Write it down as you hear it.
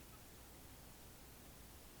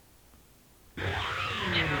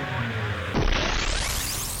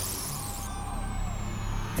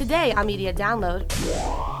Today on Media Download,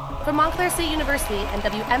 from Montclair State University and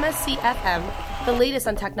WMSC-FM, the latest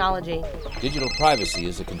on technology. Digital privacy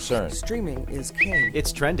is a concern. Streaming is king.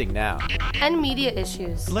 It's trending now. And media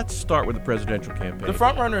issues. Let's start with the presidential campaign. The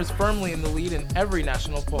frontrunner is firmly in the lead in every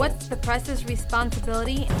national poll. What's the press's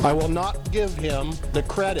responsibility? I will not give him the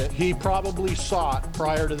credit he probably sought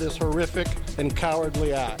prior to this horrific and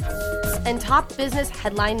cowardly act. And top business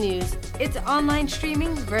headline news. It's online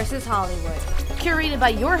streaming versus Hollywood. Curated by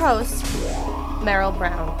your host, Meryl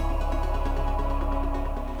Brown.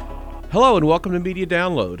 Hello and welcome to Media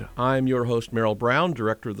Download. I'm your host, Meryl Brown,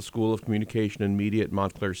 Director of the School of Communication and Media at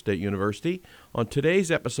Montclair State University. On today's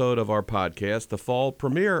episode of our podcast, the fall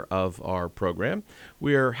premiere of our program,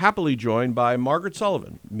 we are happily joined by Margaret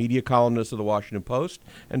Sullivan, media columnist of the Washington Post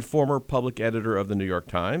and former public editor of the New York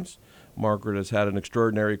Times. Margaret has had an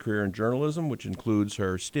extraordinary career in journalism, which includes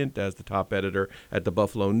her stint as the top editor at the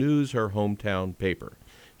Buffalo News, her hometown paper.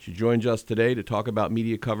 She joins us today to talk about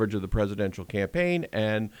media coverage of the presidential campaign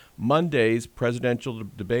and Monday's presidential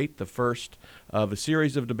debate, the first of a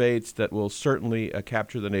series of debates that will certainly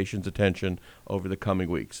capture the nation's attention over the coming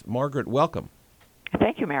weeks. Margaret, welcome.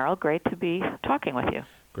 Thank you, Meryl. Great to be talking with you.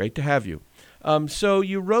 Great to have you. So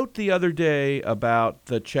you wrote the other day about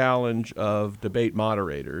the challenge of debate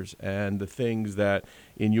moderators and the things that,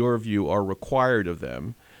 in your view, are required of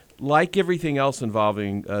them. Like everything else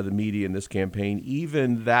involving the media in this campaign,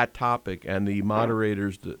 even that topic and the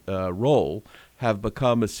moderator's role have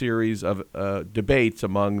become a series of debates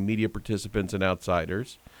among media participants and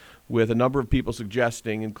outsiders, with a number of people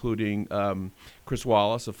suggesting, including Chris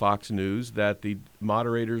Wallace of Fox News, that the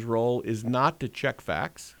moderator's role is not to check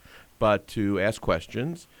facts, but to ask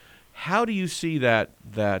questions. How do you see that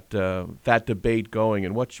debate going,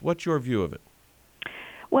 and what's your view of it?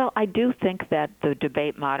 Well, I do think that the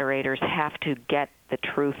debate moderators have to get the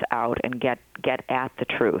truth out and get at the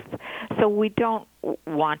truth. So we don't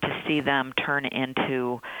want to see them turn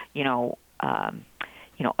into,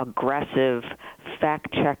 aggressive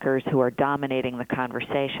fact checkers who are dominating the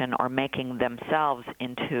conversation or making themselves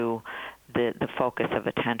into the focus of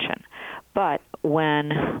attention. But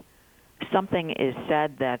when something is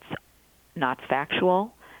said that's not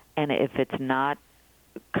factual, and if it's not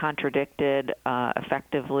contradicted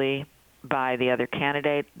effectively by the other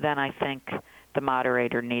candidate, then I think the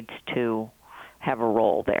moderator needs to have a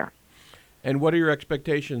role there. And what are your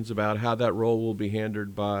expectations about how that role will be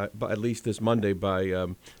handled by at least this Monday by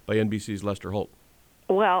NBC's Lester Holt?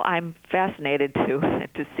 Well, I'm fascinated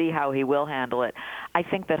to see how he will handle it. I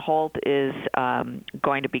think that Holt is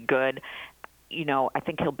going to be good. I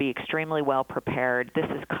think he'll be extremely well prepared. This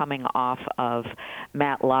is coming off of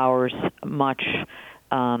Matt Lauer's much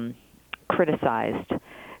criticized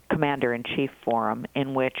Commander-in-Chief forum,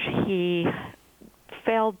 in which he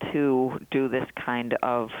failed to do this kind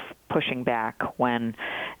of pushing back when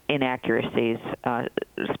inaccuracies,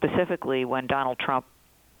 specifically when Donald Trump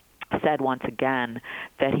said once again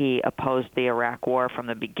that he opposed the Iraq War from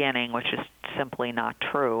the beginning, which is simply not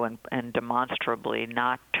true and demonstrably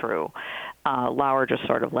not true. Lauer just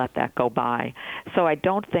sort of let that go by. So I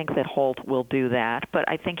don't think that Holt will do that, but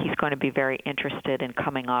I think he's going to be very interested in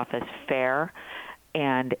coming off as fair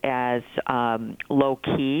and as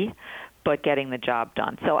low-key, but getting the job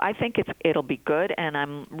done. So I think it'll be good, and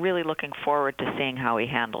I'm really looking forward to seeing how he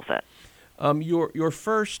handles it. Your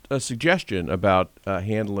first suggestion about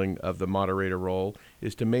handling of the moderator role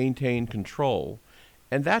is to maintain control,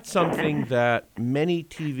 and that's something that many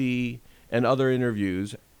TV and other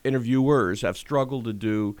interviewers have struggled to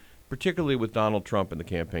do, particularly with Donald Trump in the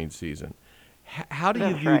campaign season. How do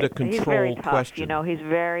you view the control He's very tough. question? He's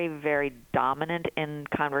very, very dominant in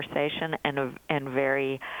conversation and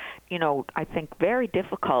very, I think very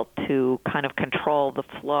difficult to kind of control the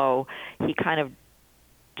flow. He kind of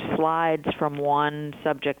slides from one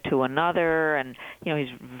subject to another, and he's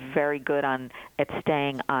very good at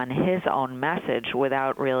staying on his own message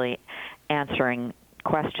without really answering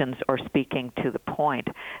questions or speaking to the point.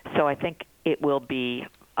 So I think it will be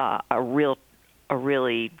a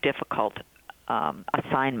really difficult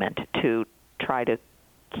assignment to try to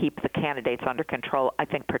keep the candidates under control, I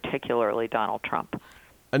think particularly Donald Trump.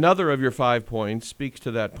 Another of your 5 points speaks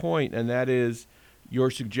to that point, and that is your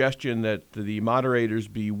suggestion that the moderators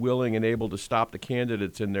be willing and able to stop the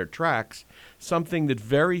candidates in their tracks, something that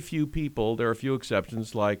very few people, there are a few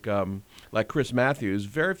exceptions like Chris Matthews,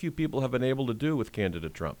 very few people have been able to do with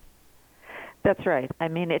candidate Trump. That's right. I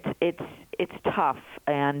mean, it's tough,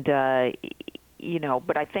 and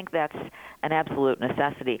but I think that's an absolute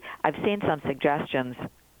necessity. I've seen some suggestions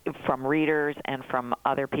from readers and from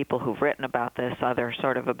other people who've written about this, other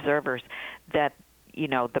sort of observers, that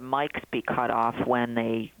the mics be cut off when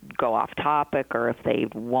they go off topic or if they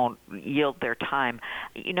won't yield their time.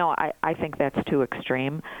 I think that's too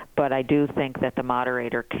extreme, but I do think that the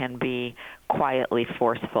moderator can be quietly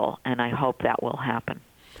forceful, and I hope that will happen.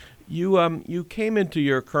 You came into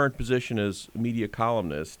your current position as media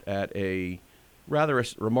columnist at a rather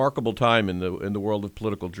remarkable time in the world of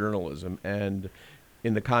political journalism and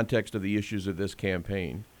in the context of the issues of this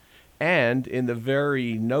campaign, and in the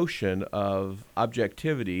very notion of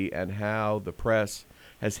objectivity and how the press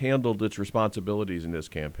has handled its responsibilities in this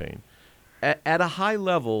campaign. At a high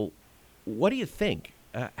level, what do you think?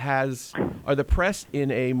 Are the press in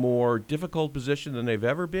a more difficult position than they've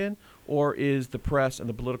ever been, or is the press, and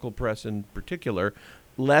the political press in particular,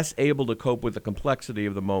 less able to cope with the complexity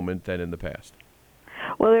of the moment than in the past?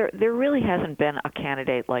 Well, there really hasn't been a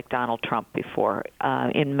candidate like Donald Trump before.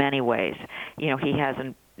 In many ways, he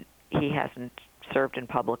hasn't served in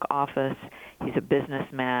public office. He's a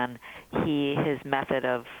businessman. His method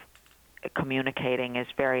of communicating is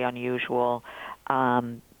very unusual.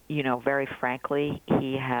 Very frankly,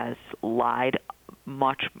 he has lied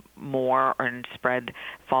much more and spread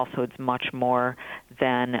falsehoods much more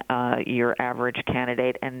than your average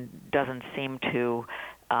candidate, and doesn't seem to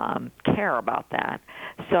care about that.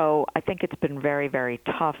 So I think it's been very, very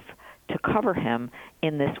tough to cover him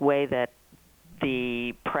in this way that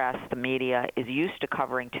the press, the media, is used to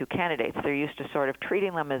covering two candidates. They're used to sort of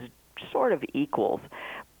treating them as sort of equals,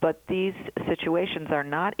 but these situations are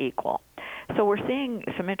not equal. So we're seeing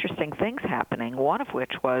some interesting things happening, one of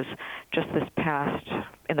which was just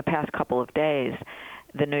in the past couple of days,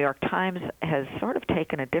 the New York Times has sort of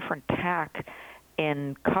taken a different tack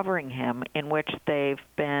in covering him, in which they've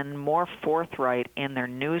been more forthright in their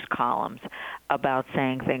news columns about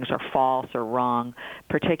saying things are false or wrong,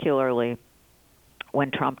 particularly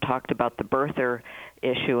when Trump talked about the birther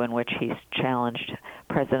issue, in which he's challenged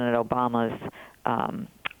President Obama's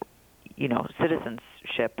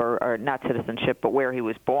citizenship, or not citizenship, but where he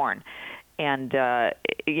was born. And,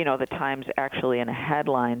 the Times actually in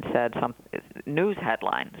a news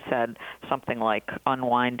headline said something like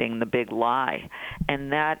unwinding the big lie.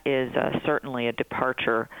 And that is certainly a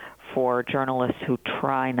departure for journalists who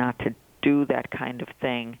try not to do that kind of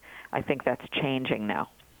thing. I think that's changing now.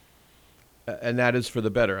 And that is for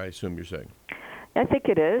the better, I assume you're saying. I think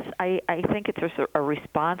it is. I think it's a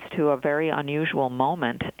response to a very unusual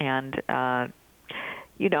moment, and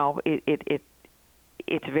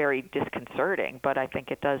it's very disconcerting, but I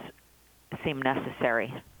think it does seem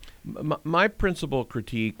necessary. My principal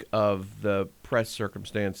critique of the press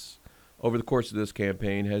circumstance over the course of this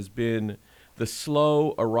campaign has been the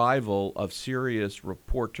slow arrival of serious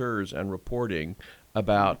reporters and reporting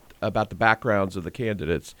about the backgrounds of the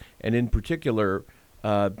candidates, and in particular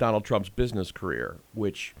Donald Trump's business career,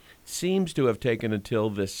 which seems to have taken until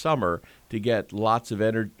this summer to get lots of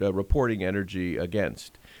reporting energy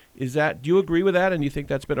against. Do you agree with that, and you think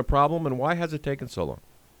that's been a problem, and why has it taken so long?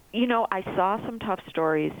 I saw some tough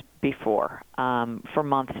stories before, for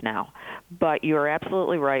months now, but you're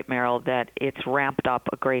absolutely right, Meryl, that it's ramped up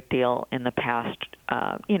a great deal in the past,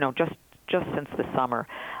 just since the summer.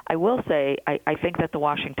 I will say I think that the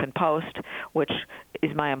Washington Post, which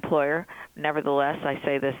is my employer, nevertheless, I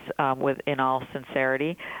say this in all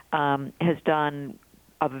sincerity, has done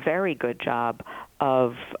a very good job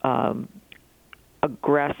of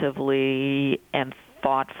aggressively and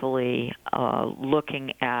thoughtfully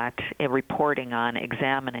looking at reporting on,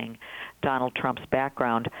 examining Donald Trump's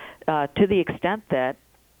background, to the extent that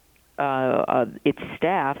its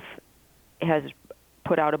staff has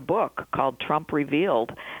put out a book called Trump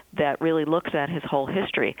Revealed that really looks at his whole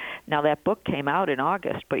history. Now, that book came out in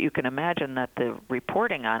August, but you can imagine that the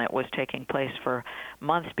reporting on it was taking place for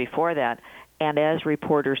months before that. And as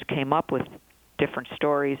reporters came up with different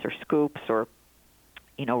stories or scoops or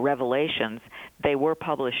revelations, they were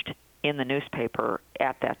published in the newspaper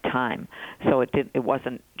at that time. So it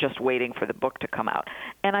wasn't just waiting for the book to come out.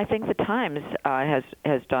 And I think the Times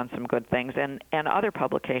has done some good things, and other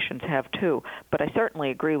publications have too. But I certainly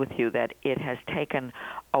agree with you that it has taken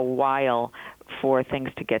a while for things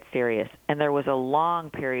to get serious. And there was a long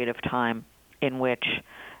period of time in which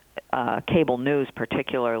cable news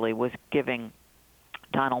particularly was giving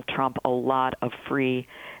Donald Trump a lot of free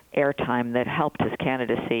airtime that helped his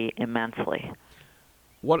candidacy immensely.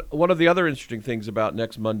 One of the other interesting things about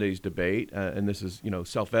next Monday's debate, and this is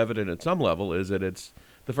self-evident at some level, is that it's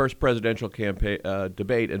the first presidential campaign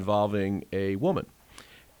debate involving a woman,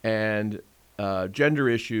 and gender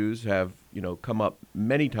issues have come up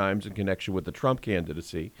many times in connection with the Trump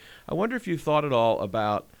candidacy. I wonder if you thought at all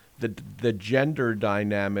about the gender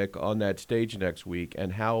dynamic on that stage next week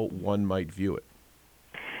and how one might view it.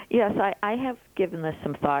 Yes, I have given this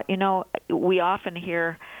some thought. You know, we often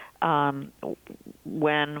hear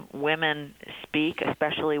when women speak,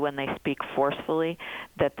 especially when they speak forcefully,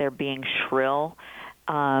 that they're being shrill,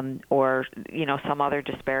 or some other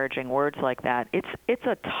disparaging words like that. It's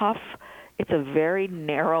a very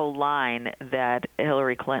narrow line that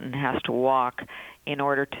Hillary Clinton has to walk in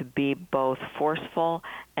order to be both forceful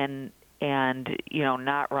and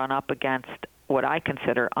not run up against what I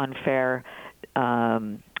consider unfair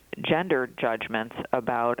gender judgments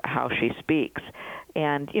about how she speaks.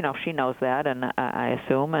 And she knows that, and I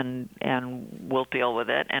assume, and we'll deal with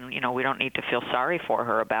it. And we don't need to feel sorry for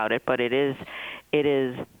her about it, but it is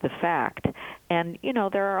the fact. And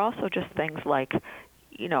there are also just things like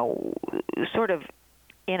sort of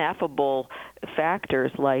ineffable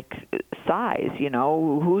factors like size.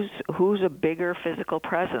 Who's a bigger physical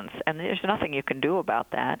presence, and there's nothing you can do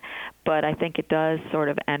about that. But I think it does sort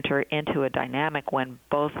of enter into a dynamic when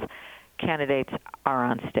both candidates are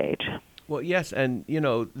on stage. Well, yes, and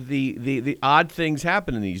the odd things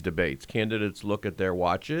happen in these debates. Candidates look at their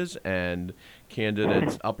watches, and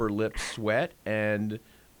candidates' upper lip sweat, and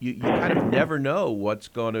you kind of never know what's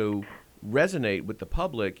going to resonate with the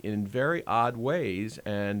public in very odd ways.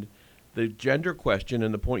 And the gender question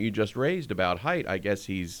and the point you just raised about height, I guess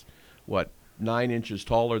he's 9 inches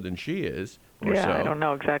taller than she is. Yeah, I don't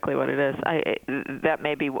know exactly what it is. That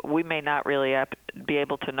may be. We may not really be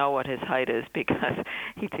able to know what his height is because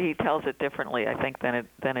he tells it differently, I think, than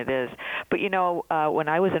it is. But when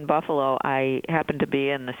I was in Buffalo, I happened to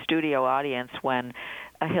be in the studio audience when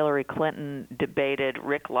Hillary Clinton debated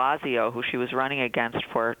Rick Lazio, who she was running against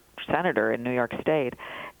for senator in New York State,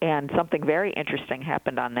 and something very interesting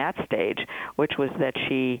happened on that stage, which was that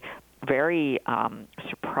she very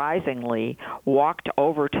surprisingly walked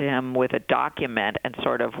over to him with a document and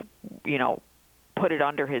sort of, put it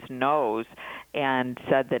under his nose and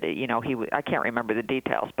said that, I can't remember the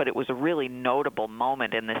details, but it was a really notable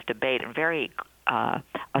moment in this debate and very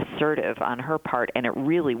assertive on her part, and it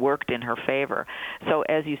really worked in her favor. So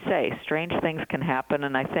as you say, strange things can happen,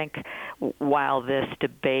 and I think while this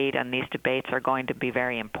debate and these debates are going to be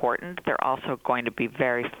very important, they're also going to be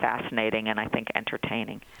very fascinating and I think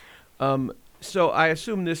entertaining. So I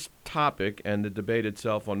assume this topic and the debate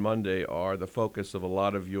itself on Monday are the focus of a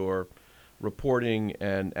lot of your reporting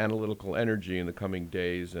and analytical energy in the coming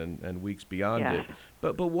days and weeks beyond it.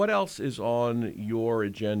 But what else is on your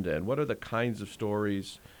agenda, and what are the kinds of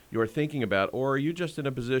stories you're thinking about? Or are you just in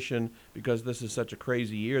a position, because this is such a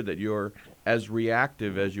crazy year, that you're as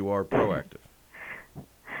reactive as you are proactive?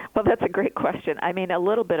 Well, that's a great question. I mean, a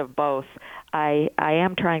little bit of both. I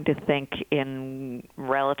am trying to think in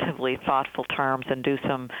relatively thoughtful terms and do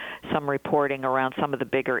some reporting around some of the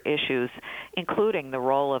bigger issues, including the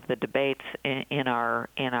role of the debates in our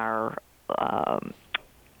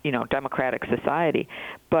democratic society.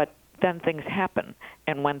 But then things happen,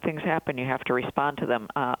 and when things happen, you have to respond to them.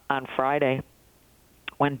 On Friday,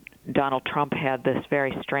 when Donald Trump had this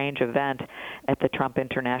very strange event at the Trump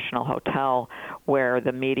International Hotel where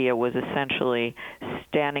the media was essentially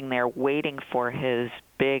standing there waiting for his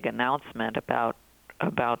big announcement about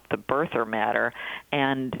the birther matter,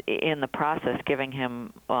 and in the process giving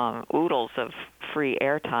him oodles of free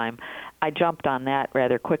airtime, I jumped on that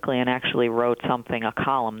rather quickly and actually wrote a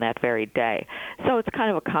column that very day. So it's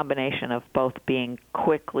kind of a combination of both being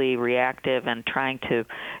quickly reactive and trying to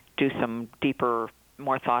do some deeper,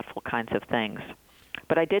 more thoughtful kinds of things.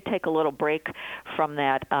 But I did take a little break from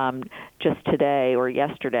that just today or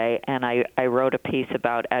yesterday, and I wrote a piece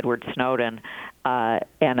about Edward Snowden,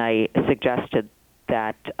 and I suggested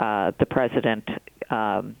that the president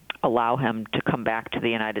allow him to come back to the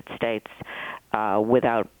United States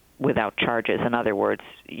without charges. In other words,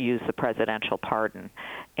 use the presidential pardon.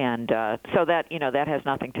 And so that that has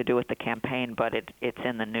nothing to do with the campaign, but it's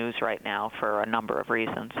in the news right now for a number of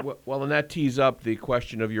reasons. Well, and that tees up the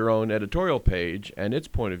question of your own editorial page and its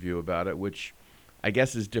point of view about it, which I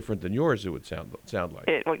guess is different than yours, it would sound like.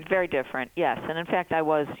 It's very different, yes. And in fact, I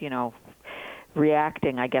was,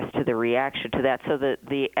 reacting, I guess, to the reaction to that. So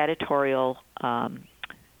the editorial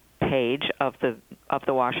page of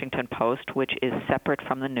the Washington Post, which is separate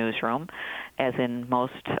from the newsroom, as in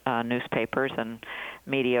most newspapers and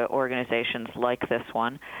media organizations like this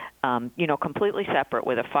one, completely separate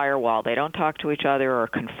with a firewall. They don't talk to each other or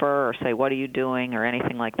confer or say, what are you doing, or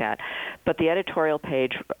anything like that. But the editorial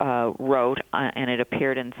page wrote, and it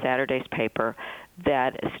appeared in Saturday's paper,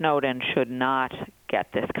 that Snowden should not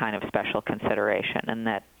get this kind of special consideration, and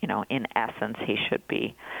that, in essence, he should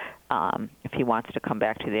be, if he wants to come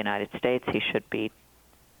back to the United States, he should be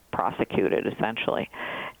prosecuted, essentially.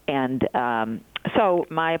 And so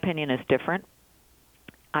my opinion is different.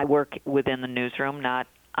 I work within the newsroom, not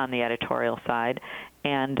on the editorial side,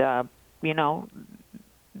 and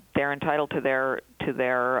they're entitled to their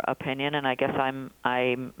opinion, and I guess I'm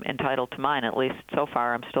entitled to mine. At least so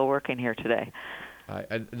far, I'm still working here today.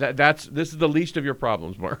 This is the least of your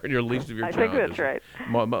problems, Margaret. Your least of your challenges. I think that's right.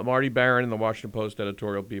 Marty Barron and the Washington Post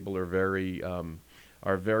editorial people are very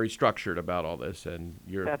structured about all this, and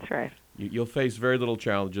that's right. You'll face very little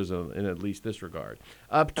challenges in at least this regard.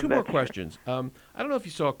 Two more questions. I don't know if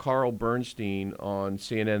you saw Carl Bernstein on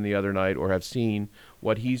CNN the other night or have seen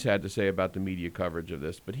what he's had to say about the media coverage of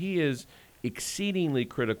this, but he is exceedingly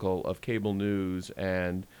critical of cable news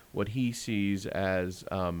and what he sees as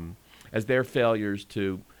their failures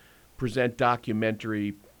to present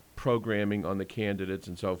documentary programming on the candidates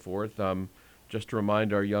and so forth. Just to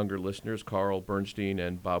remind our younger listeners, Carl Bernstein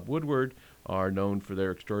and Bob Woodward are known for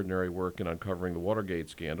their extraordinary work in uncovering the Watergate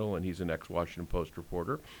scandal, and he's an ex-Washington Post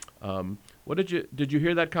reporter. What did you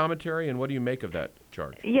hear that commentary, and what do you make of that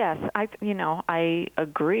charge? Yes, I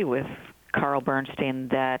agree with Carl Bernstein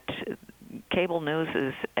that cable news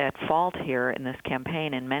is at fault here in this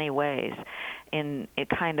campaign in many ways. In it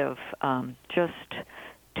kind of just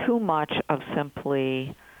too much of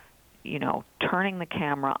simply turning the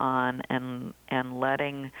camera on and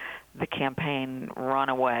letting the campaign run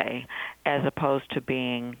away, as opposed to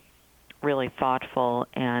being really thoughtful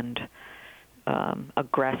and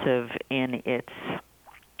aggressive in its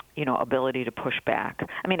ability to push back.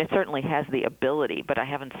 I mean, it certainly has the ability, but I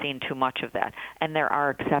haven't seen too much of that. And there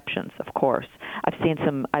are exceptions, of course. I've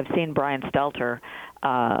seen Brian Stelter,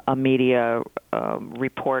 a media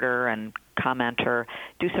reporter and commenter,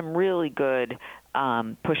 do some really good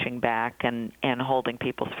pushing back and holding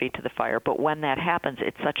people's feet to the fire. But when that happens,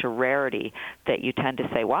 it's such a rarity that you tend to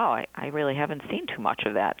say, wow, I really haven't seen too much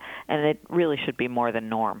of that. And it really should be more than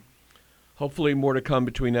norm. Hopefully more to come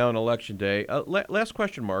between now and Election Day. Last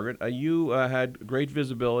question, Margaret. You had great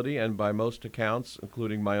visibility and by most accounts,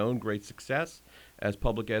 including my own, great success as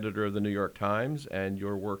public editor of the New York Times, and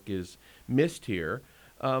your work is missed here.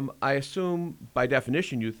 I assume by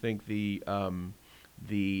definition you think the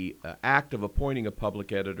act of appointing a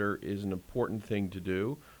public editor is an important thing to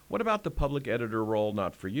do. What about the public editor role,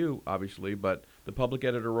 not for you, obviously, but the public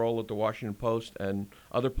editor role at the Washington Post and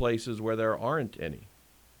other places where there aren't any?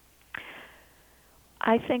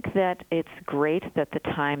 I think that it's great that the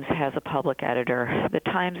Times has a public editor. The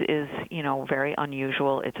Times is, very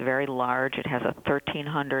unusual. It's very large. It has a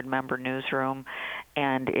 1,300-member newsroom,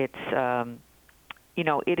 and it's,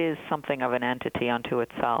 it is something of an entity unto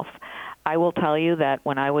itself. I will tell you that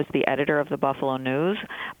when I was the editor of the Buffalo News,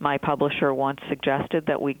 my publisher once suggested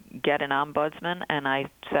that we get an ombudsman, and I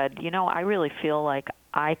said, I really feel like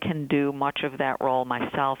I can do much of that role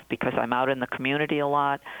myself because I'm out in the community a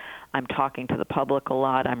lot. I'm talking to the public a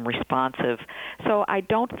lot. I'm responsive. So I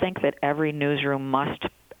don't think that every newsroom must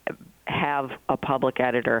have a public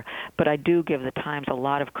editor, but I do give the Times a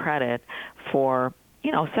lot of credit for,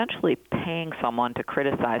 essentially paying someone to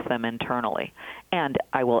criticize them internally. And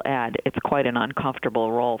I will add, it's quite an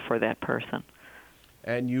uncomfortable role for that person.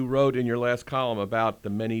 And you wrote in your last column about the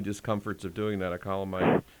many discomforts of doing that, a column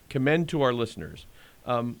I commend to our listeners.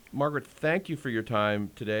 Margaret, thank you for your time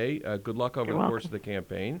today. Good luck over the course of the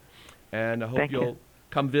campaign. And I hope you'll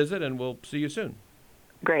come visit, and we'll see you soon.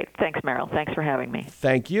 Great. Thanks, Merrill. Thanks for having me.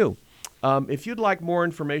 Thank you. If you'd like more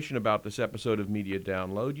information about this episode of Media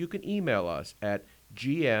Download, you can email us at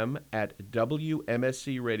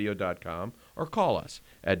gm@wmscradio.com or call us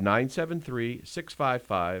at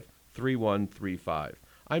 973-655-3135.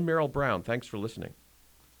 I'm Merrill Brown. Thanks for listening.